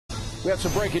We have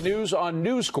some breaking news on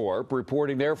News Corp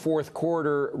reporting their fourth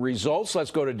quarter results.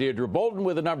 Let's go to Deirdre Bolton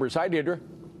with the numbers. Hi, Deirdre.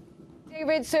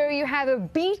 David, so you have a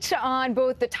beat on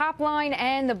both the top line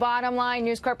and the bottom line.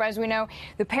 News Corp, as we know,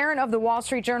 the parent of the Wall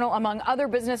Street Journal, among other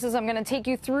businesses. I'm going to take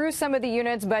you through some of the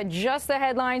units, but just the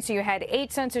headline. So you had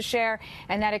 8 cents a share,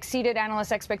 and that exceeded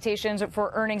analyst expectations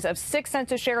for earnings of 6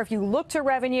 cents a share. If you look to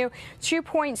revenue,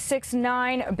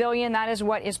 $2.69 billion. That is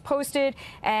what is posted.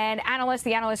 And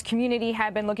the analyst community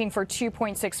had been looking for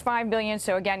 $2.65 billion.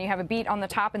 So again, you have a beat on the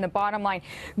top and the bottom line.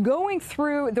 Going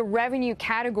through the revenue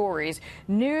categories,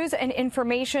 news and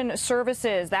information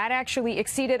services, that actually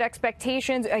exceeded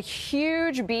expectations. A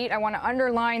huge beat. I want to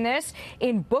underline this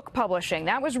in book publishing.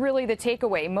 That was really the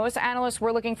takeaway. Most analysts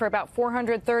were looking for about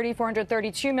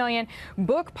 $432 million.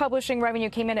 Book publishing revenue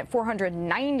came in at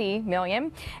 $490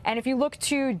 million. And if you look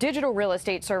to digital real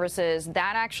estate services,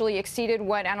 that actually exceeded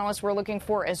what analysts were looking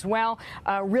for as well.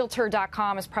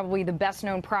 Realtor.com is probably the best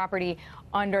known property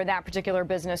under that particular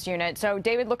business unit. So,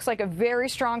 David, looks like a very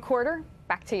strong quarter.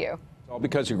 Back to you. All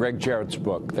because of Greg Jarrett's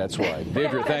book. That's why.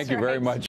 Deirdre, thank you very much.